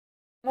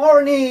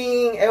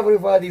Morning,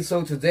 everybody!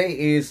 So today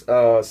is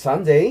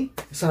Sunday.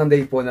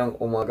 Sunday po ng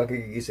umaga,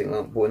 gigising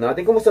lang po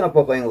natin. Kumusta na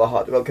po kayong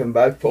lahat? Welcome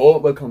back po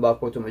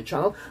to my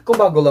channel. Kung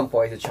bago lang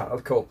po ay sa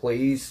channel ko,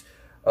 please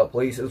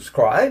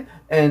subscribe,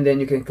 and then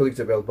you can click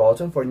the bell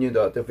button for new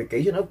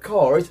notification. Of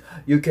course,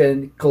 you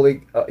can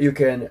click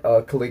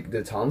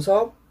the thumbs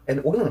up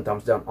and huwag lang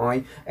thumbs down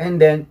and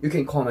then you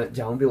can comment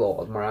down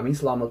below. At maraming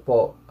salamat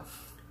po.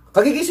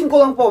 Kagigising ko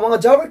lang po mga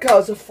Jabber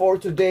Cats.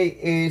 For today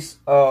is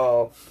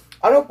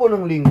araw po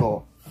ng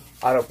linggo.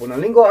 Alam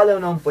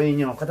naman po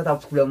ninyo,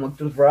 katatapos ko lang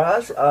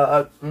mag-toothbrush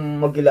at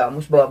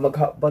maghilamos ba,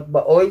 maghabat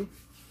ba, oy.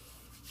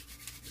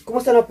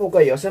 Kumusta na po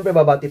kayo? Siyempre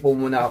babati po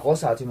muna ako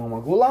sa ating mga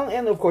magulang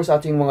and of course sa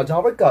ating mga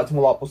Jabber Cats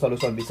mula po sa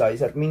Luzon, Visayas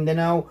at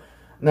Mindanao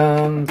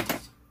ng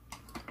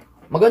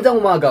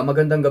magandang umaga,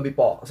 magandang gabi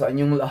po sa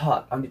inyong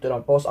lahat. Andito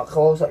lang po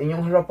ako sa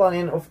inyong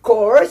harapan and of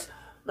course,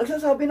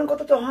 nagsasabi ng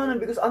katotohanan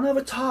because I'm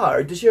never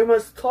tired to share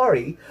my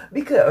story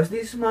because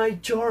this is my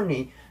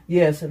journey.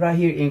 Yes, right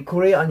here in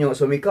Korea. Anyong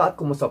sumikat,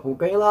 kumusta po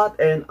kayo lahat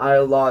and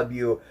I love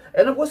you.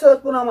 And of course, sa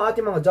lahat po ng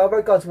ating mga Jabber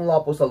Cats mula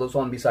po sa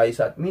Luzon,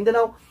 Visayas at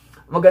Mindanao,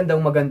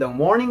 magandang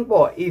morning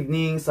po,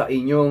 evening sa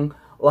inyong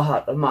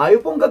lahat. At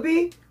maayo pong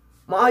gabi,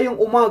 maayong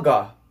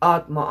umaga,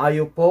 at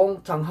maayo pong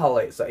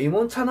tanghali sa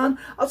imong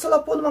tanan at sa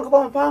lahat po ng mga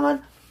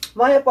kapampangan,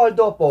 maya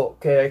paldo po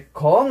kay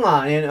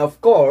Konga. And of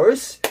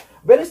course,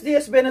 buenos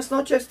dias, buenas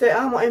noches, te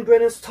amo, and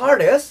buenas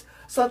tardes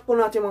sa lahat po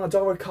natin mga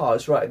Jabber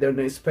Cats right there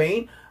in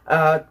Spain.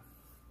 At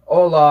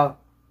hola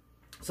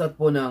sa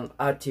po ng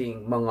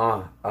ating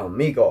mga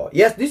amigo.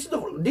 Yes, this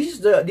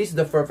is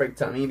the perfect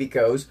timing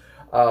because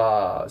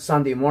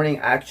Sunday morning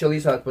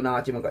actually sa po ng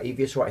ating mga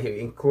EVs right here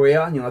in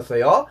Korea. Yung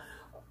asayo,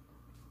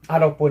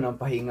 araw po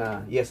ng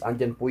pahinga. Yes,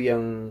 andyan po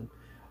yung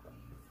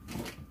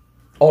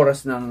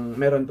oras ng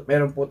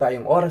meron po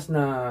tayong oras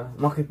na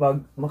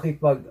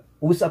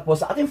makipag-usap po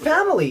sa ating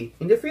family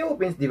in the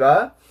Philippines, di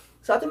ba?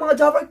 Sa ating mga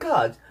Jabber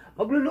Cats,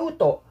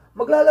 magluluto,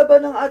 maglalaba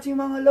ng ating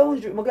mga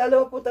laundry,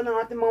 maglalaba po tayo ng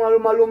ating mga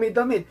malumi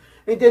damit,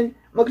 and then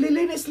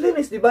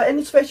maglilinis-linis, di ba? And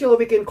especially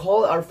we can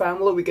call our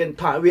family, we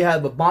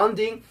have a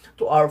bonding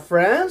to our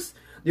friends,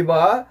 di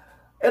ba?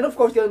 And of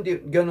course,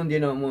 ganun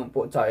din naman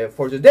po tayo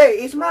for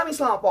today. Is maraming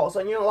salamat po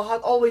sa inyo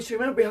lahat. Always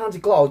remember, behind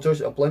the clouds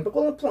there's a plane. Pag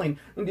walang plane,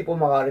 hindi po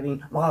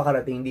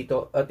makakarating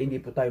dito at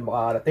hindi po tayo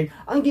makakarating.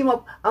 Ang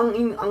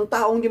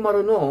taong hindi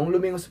marunong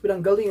lumingon sa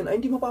pinanggalingan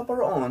ay hindi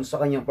mapaparoon sa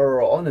kanyang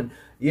paroonan.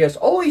 Yes,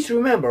 always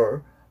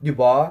remember,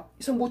 diba?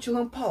 Isang butsil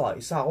lang pala,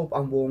 isakop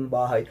ang buong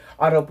bahay.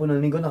 Araw po ng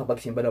linggo,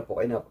 nakapagsimba na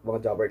po kayo ng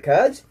mga Jabber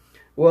Cats.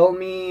 Well,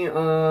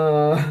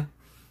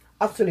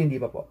 actually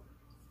hindi pa po.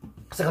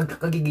 Kasi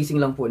kagigising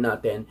lang po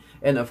natin.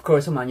 And of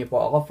course, samahan niyo po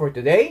ako for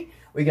today.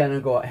 We're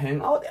gonna go hang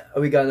out.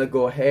 We're gonna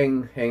go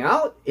hang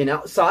out in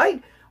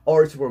outside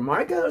or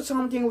supermarket or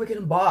something. We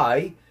can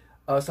buy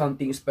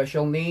something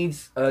special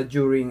needs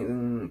during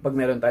pag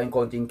meron tayong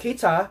konting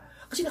kita.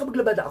 Kasi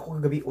nakapaglabada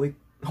ako kagabi, oy.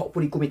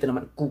 Hopefully, kumita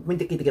ako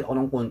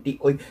ng konti.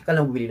 Oy,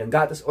 kailangan bumili ng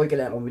gatas. Oy,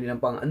 kailangan bumili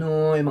ng pang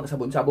yung mga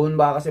sabon-sabon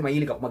ba? Kasi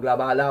mahilig ako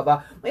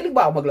maglaba-laba. Mahilig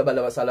ba ako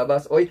maglaba-laba sa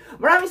labas? Oy,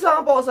 maraming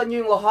salamat po sa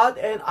inyo yung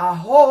lahat. And I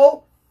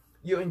hope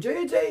you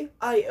enjoy your day.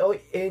 I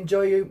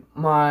enjoy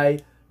my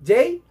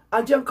day.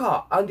 Andiyan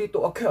ka,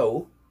 andito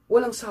ako.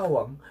 Walang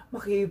sawang,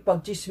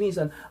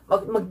 makipagchismisan,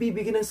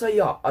 magbibigay ng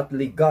saya at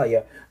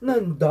ligaya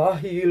nang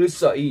dahil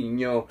sa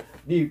inyo.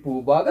 Di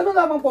po ba? Ganun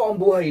lamang po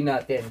ang buhay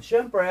natin.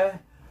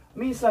 Siyempre,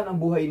 minsan ang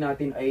buhay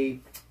natin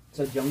ay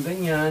sadyang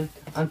ganyan,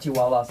 ang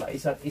tiwala sa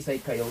isa't isa'y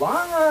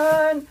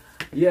kailangan.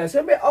 Yes,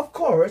 siyempre, of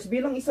course,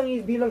 bilang isang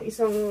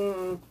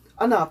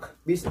anak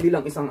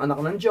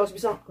ng Diyos,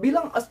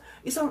 bilang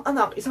isang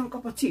anak, isang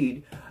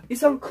kapatid,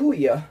 isang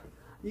kuya,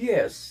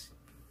 yes,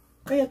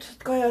 kaya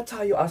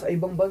tayo as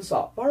ibang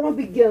bansa para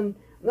mabigyan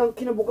ng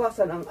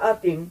kinabukasan ang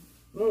ating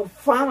mga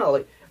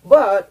family.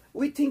 But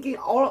we think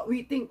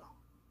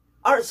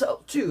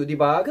ourselves too, di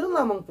ba? Ganun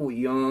lamang po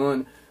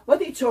yun. But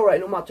it's alright,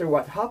 no matter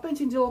what happens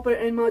in Jalapa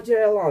and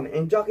Magellan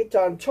and Jackie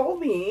Chan told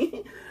me,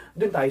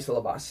 dun tayo sa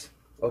labas.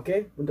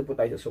 Okay? Punta po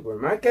tayo sa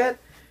supermarket.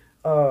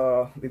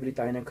 Bibili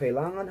tayo ng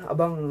kailangan.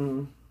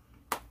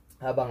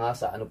 Habang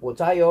asa, ano po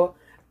tayo,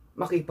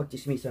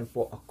 makipagchismisan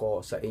po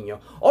ako sa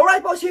inyo.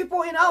 Alright po, see you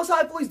po in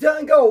outside. Please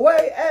don't go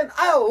away and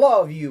I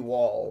love you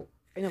all.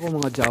 Ay nako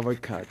mga Jabber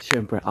Cats,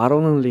 siyempre,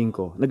 araw ng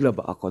linggo,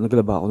 naglaba ako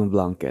ng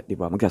blanket, di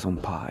ba?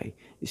 Magkasampay.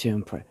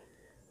 Siyempre,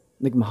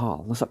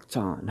 nagmahal,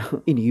 nasaktan,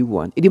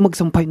 iniwan, hindi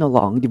magsampay na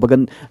lang, di ba?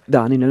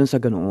 Daanin na lang sa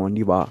ganoon,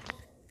 di ba?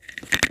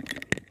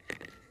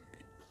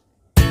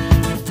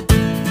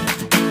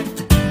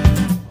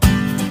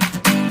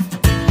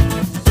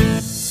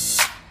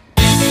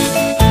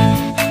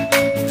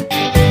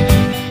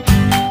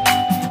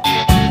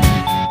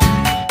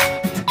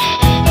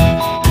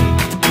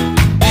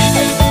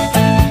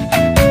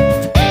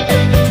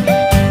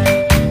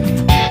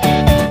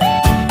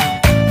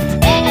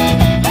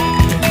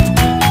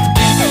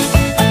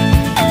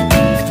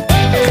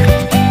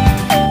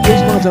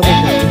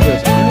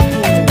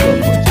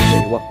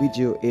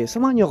 Video is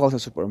samahan niyo ako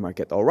sa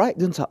supermarket. Alright,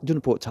 dun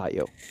po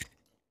tayo.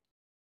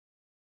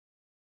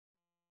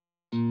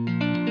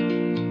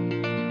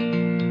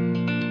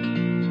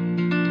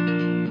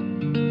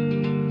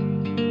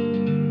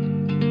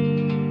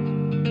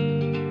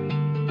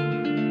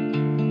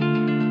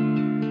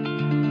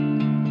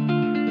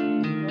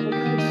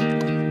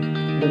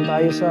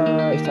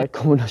 start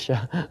ko muna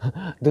siya.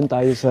 Doon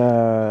tayo sa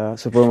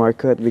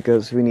supermarket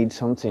because we need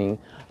something.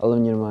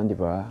 Alam niyo naman, di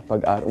ba?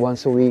 Pag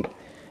once a week,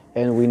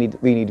 and we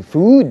need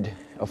food,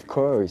 of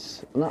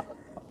course. Not,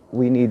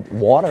 we need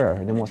water,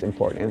 the most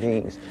important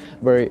things.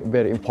 Very,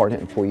 very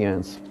important po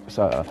yan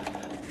sa,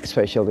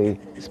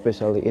 especially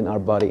in our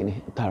body, in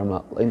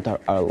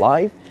our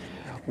life.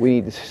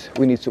 We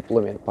need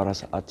supplement para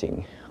sa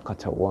ating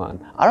katawan.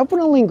 Araw po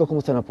ng linggo,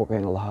 kumusta na po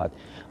kayong lahat?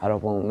 Araw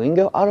po ng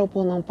linggo, araw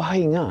po ng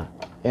pahinga.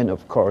 And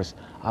of course,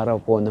 araw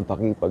po ng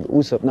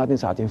pakipag-usap natin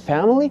sa ating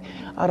family.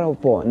 Araw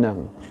po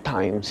ng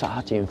time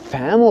sa ating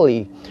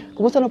family.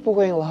 Kumusta na po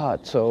kayong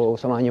lahat? So,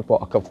 samahan niyo po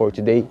ako for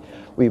today.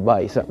 We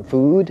buy some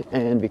food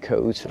and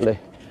because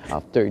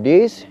after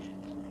this,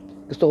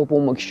 gusto ko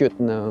pong mag-shoot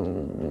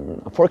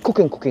for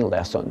cooking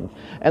lesson.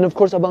 And of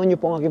course, abangan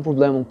niyo po ang aking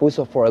problemang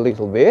puso for a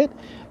little bit.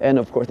 And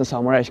of course,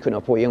 na-summarize ko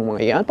na po yung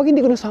mga yan. Pag hindi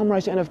ko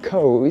na-summarize, and of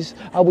course,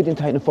 abutin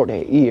tayo ng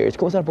 48 years.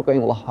 Kumusta na po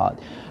kayong lahat?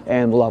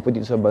 And mula po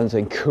dito sa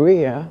bansang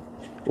Korea,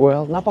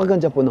 well,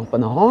 napakaganda po ng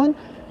panahon.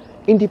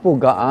 Hindi po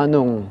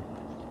gaanong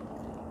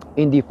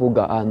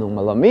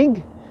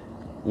malamig.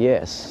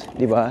 Yes,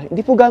 di ba?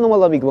 Hindi po gaanong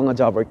malamig mga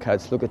jobber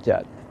cats. Look at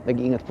that.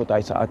 Nag-iingat po tayo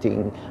sa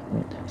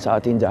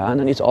ating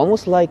daanan. It's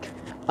almost like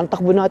ang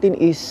takbo natin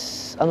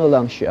is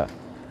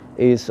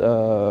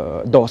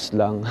dos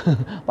lang.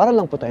 Para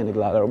lang po tayo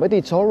naglalaro. But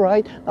it's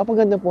alright.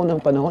 Napaganda po ng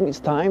panahon. It's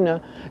time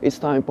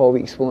po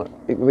we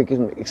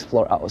can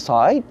explore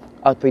outside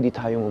at pwede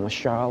tayong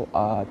mamasyal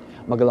at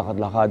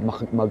maglakad-lakad,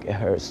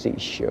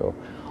 mag-ehersisyo.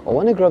 I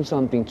wanna grab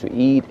something to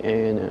eat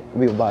and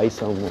we'll buy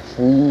some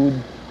food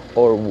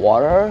or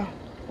water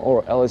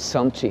or else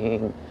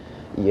something.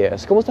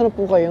 Yes, kumusta na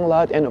po kayong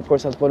lahat? And of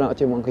course, sa po ng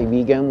ating mga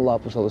kaibigan mula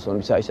po sa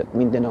Luzon, Visayas at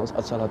Mindanao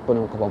at sa lahat po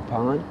ng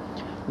Kapampangan,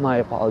 may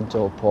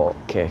paaldo po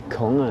kay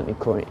Kongan,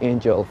 ikaw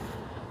Angel.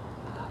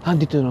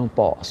 Andito lang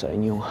po sa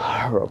inyong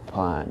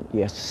harapan.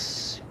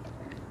 Yes,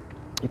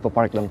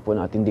 ipapark lang po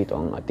natin dito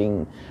ang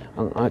ating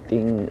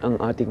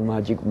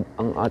magic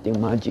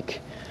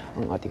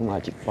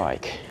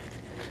bike.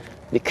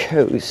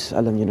 Because,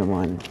 alam niyo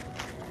naman,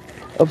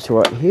 oops,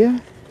 right here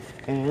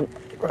and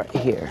right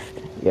here.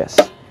 Yes.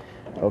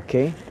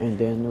 Okay,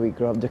 and then we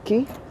grab the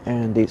key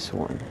and this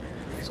one.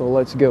 So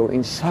let's go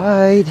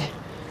inside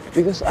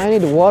because I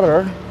need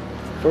water.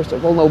 First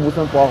of all,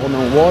 naubusan po ako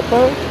ng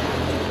water.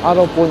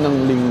 Araw po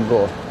ng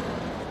linggo.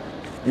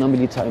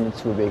 Namili tayo ng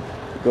tubig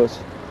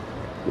because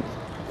it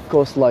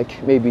costs like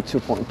maybe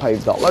 $2.5.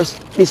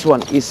 This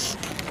one is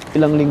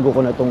ilang linggo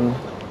ko na tong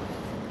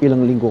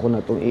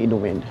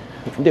iinumin.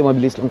 Hindi,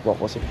 mabilis lang po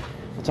ako kasi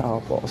at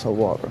saka po ako sa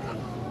water.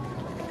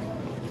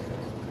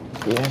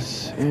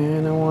 Yes,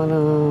 and I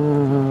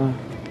wanna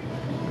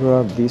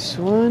grab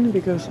this one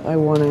because I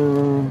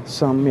wanna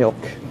some milk.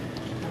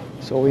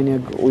 So we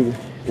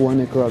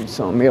wanna grab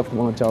some milk,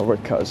 mga Jabber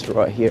Cats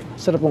right here.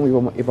 Sarap pong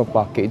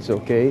ipapackage,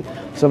 okay?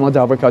 Sa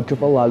mga Jabber Cat ko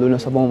pa, lalo na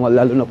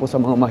po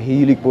sa mga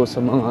mahilig po sa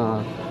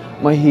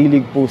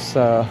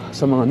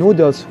mga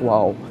noodles.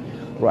 Wow,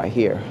 right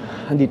here.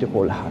 Andito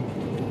po lahat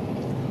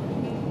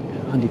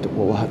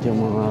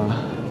yung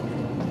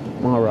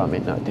mga ramen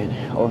natin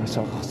or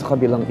sa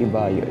kabilang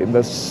iba yun.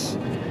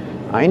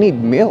 I need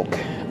milk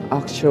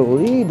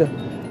actually.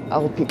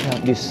 I'll pick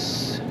up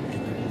this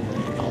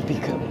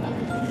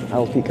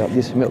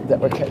milk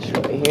that we're catch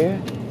right here.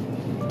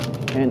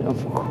 And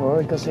of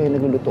course kasi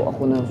nagluluto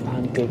ako ng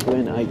pancake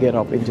when I get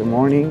up in the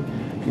morning.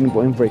 Yun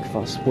po yung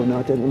breakfast po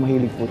natin.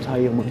 Mahilig po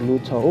tayo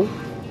magluto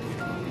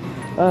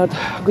at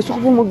gusto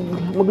ko po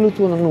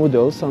magluto ng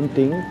noodles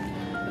something.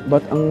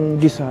 But ang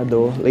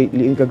gisado,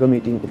 lately, yung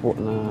gagamitin ko po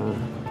na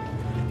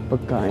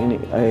pagkain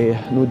ay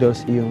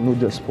noodles, yung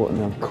noodles po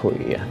ng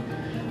Korea.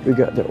 We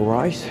got the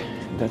rice.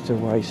 That's the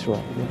rice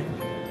right there.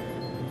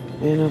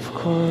 And of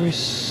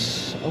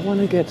course, I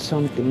wanna get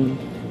something.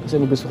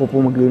 Kasi gusto ko po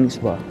maglinis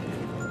ba.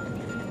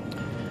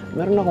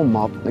 Meron akong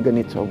mop na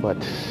ganito, but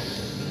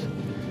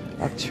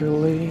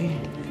actually,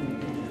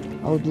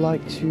 I would like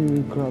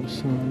to grab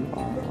some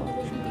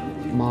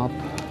mop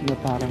na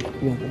parang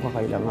yung po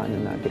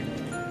kakailanganan natin.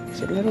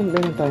 So, meron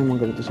tayong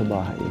mga ganito sa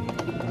bahay.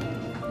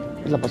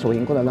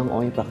 Lapasuhin ko na lang,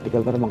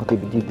 practical para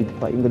makatibig-tibig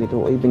pa yung ganito.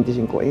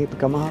 25,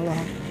 pagkamahal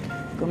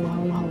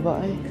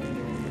ba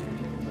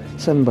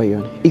Saan ba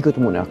yun? Ikot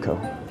muna ako.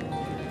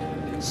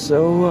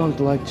 So, I would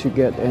like to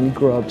get and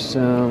grab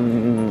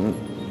some...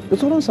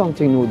 Gusto ko lang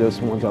something noodles,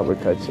 mga Jabber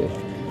Cats eh.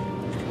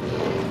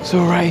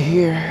 So, right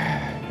here.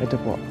 Ito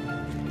po.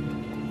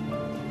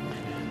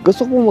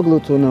 Gusto ko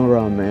magluto ng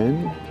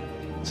ramen.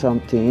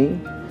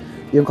 Something.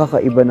 Yung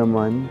kakaiba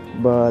naman,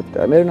 but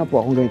meron na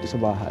po akong ganito sa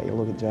bahay.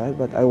 Look at that.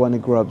 But I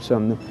wanna grab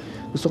some.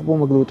 Gusto ko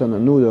po magluto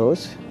ng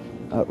noodles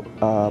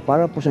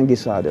para po siyang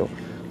gisado.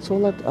 So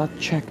let's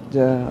check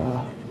the.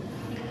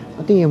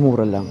 I think yung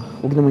mura lang.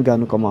 Huwag naman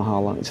gano'ng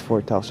kamahalang. It's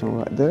 4,000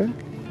 right there.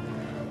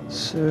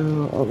 So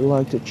I'd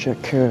like to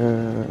check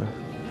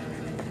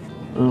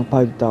 5,000.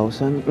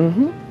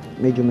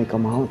 Medyo may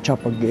kamahal.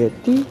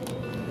 Chapaghetti.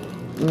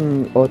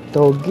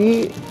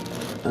 Otogi.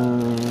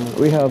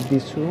 We have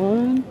this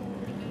one.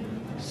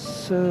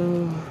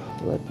 So,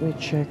 Let me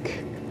check.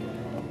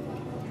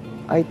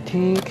 I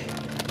think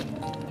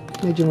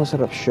medyo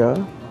masarap siya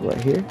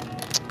right here.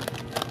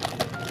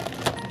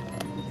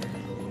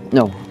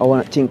 No, I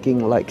want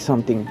thinking like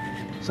something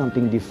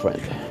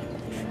different.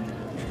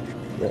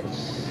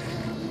 Yes.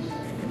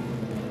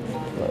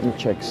 Let me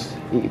check.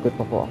 Iikot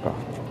pa po ako.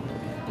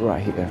 Right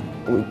here.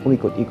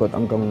 Umikot-ikot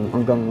hanggang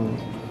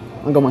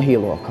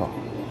mahilo ako.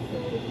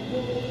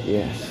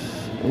 Yes.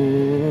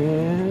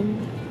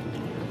 And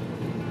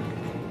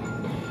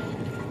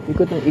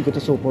ikot ng ikot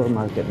sa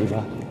supermarket, di ba?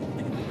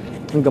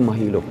 Hanggang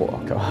mahilo po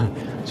ako.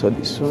 So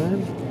this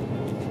one,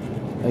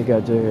 I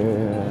got the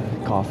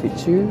coffee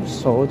too,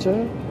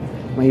 soda.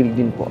 Mahilig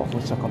din po ako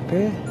sa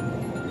kape.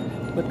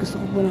 But gusto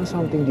ko po ng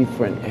something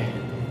different eh.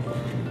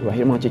 Diba,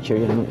 yung mga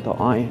chichirya naman ito,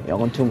 ay,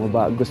 akong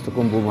tumaba, gusto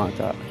kong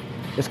bumata.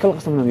 Yes,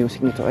 kalakas naman ang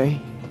music nito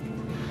eh.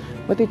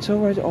 But it's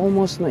alright,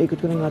 almost naikot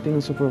ko na natin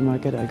ng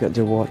supermarket. I got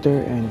the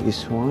water and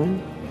this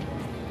one.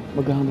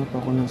 Maghahanap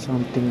ako ng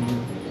something.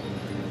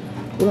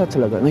 Wala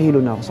talaga,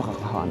 nahilo na ako sa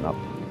kakahanap.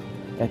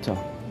 Eto,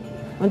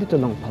 nandito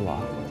lang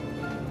pala.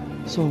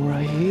 So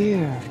right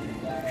here.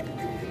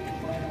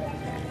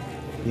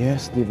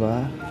 Yes,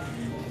 diba?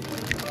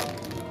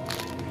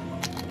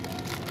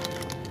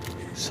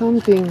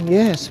 Something,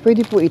 yes,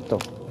 pwede po ito.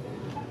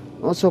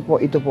 Also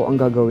po, ito po ang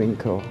gagawin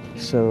ko.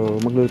 So,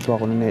 magluluto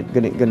ako ng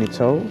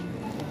ganito.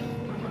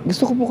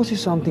 Gusto ko po kasi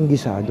something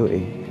gisado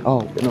eh.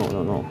 Oh,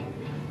 no.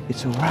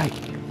 It's alright.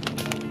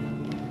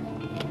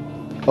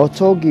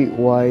 Otogi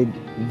wide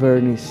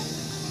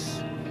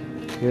vernice.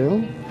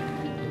 Hill.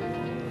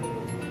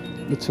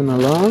 Ito na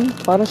lang.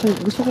 Para sa,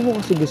 gusto ko po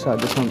kasi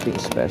gisado something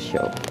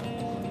special.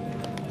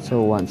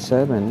 So,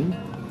 1.7.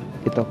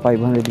 Ito,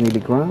 500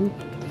 milligram.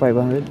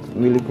 500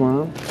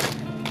 milligram.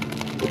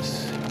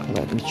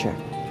 Let me check.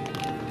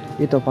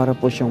 Ito para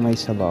po siyang may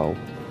sabaw.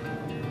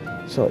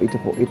 So ito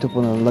po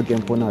na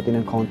lagyan po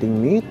natin ng konting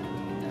meat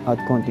at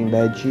konting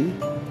veggie.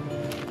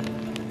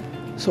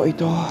 So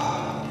ito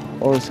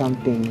or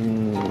something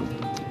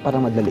para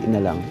madali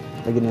na lang.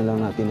 Lagyan na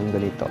lang natin ng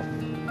ganito.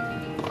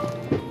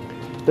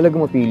 Talaga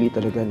mapili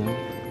talaga na.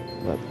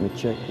 Let me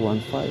check.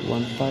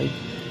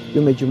 1.5.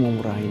 Yung medyo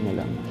mumurahin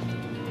na lang.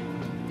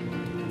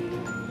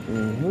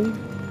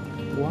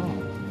 Wow.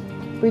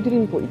 Pwede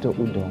rin po ito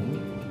udong.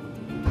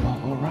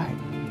 Oh, alright.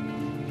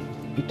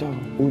 Ito,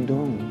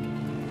 udong.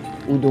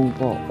 Udong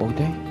po.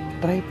 Okay?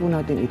 Try po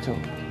natin ito.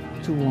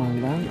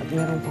 2-1 lang at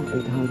meron pang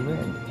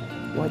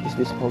 800. What is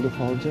this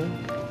folder?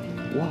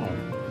 Wow.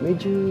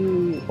 Medyo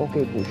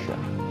okay po siya.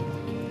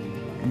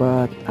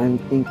 But I'm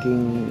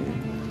thinking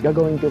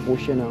gagawin ko po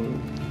siya ng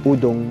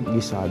udong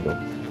gisado.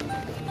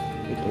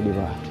 Ito, di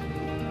ba?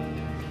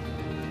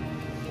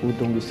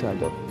 Udong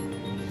gisado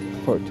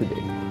for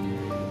today.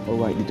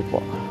 Alright, dito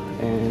po.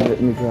 And let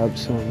me grab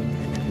some.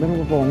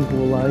 Meron po akong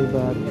gulay,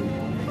 but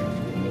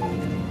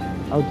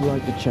I would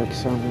like to check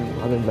some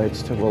other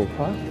vegetable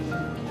pa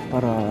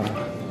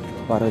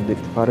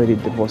para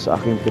dito po sa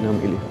aking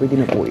pinamili.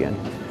 Pwede na po yan.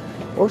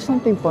 Or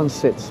something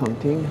pancit,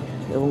 something.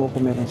 Ewan ko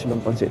kung meron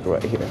silang pancit right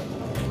here.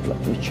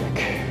 Let me check.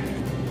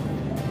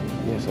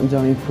 Yes, ang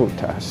daming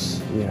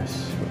prutas.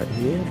 Yes, right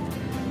here.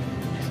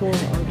 So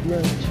I'd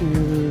like to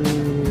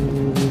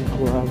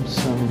grab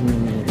some.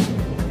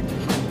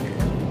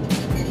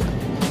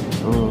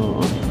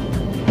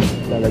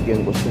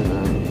 Lalagyan ko siya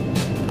ng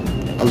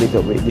a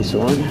little bit this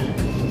one.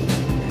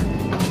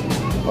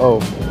 Oh,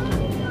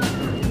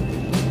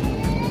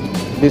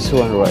 this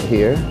one right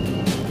here.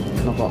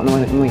 Naku,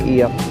 ano man may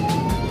iyak.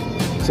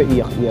 Sa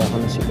iyak-iyak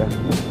na sila.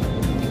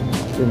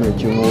 So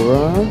medyo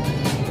mura.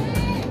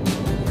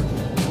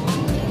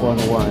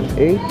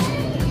 118.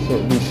 So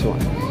this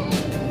one.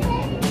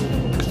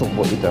 Gusto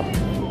ko po ito.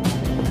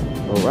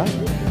 Alright.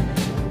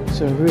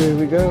 So here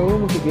we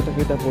go.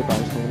 Magkikita-kita po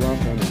tayo sa vlog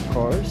and of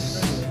course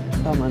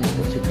tama na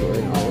po siguro.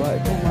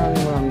 Alright.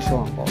 Maraming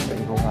salamat po sa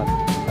inyo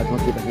at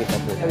magkita-kita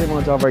po. Hey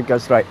mga Jobber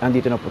guys, right,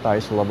 andito na po tayo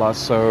sa labas.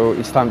 So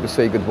it's time to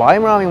say goodbye.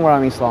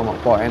 Maraming salamat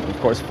po. And of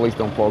course, please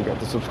don't forget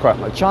to subscribe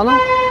my channel.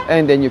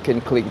 And then you can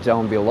click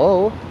down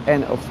below.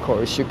 And of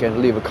course, you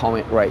can leave a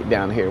comment right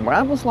down here.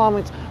 Maraming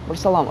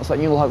salamat sa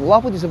inyong lahat.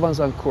 Wala po di sa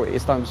bansang Korea.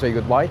 It's time to say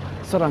goodbye.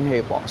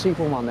 Saranghae po. See you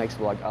po mga next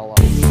vlog. I love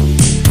you.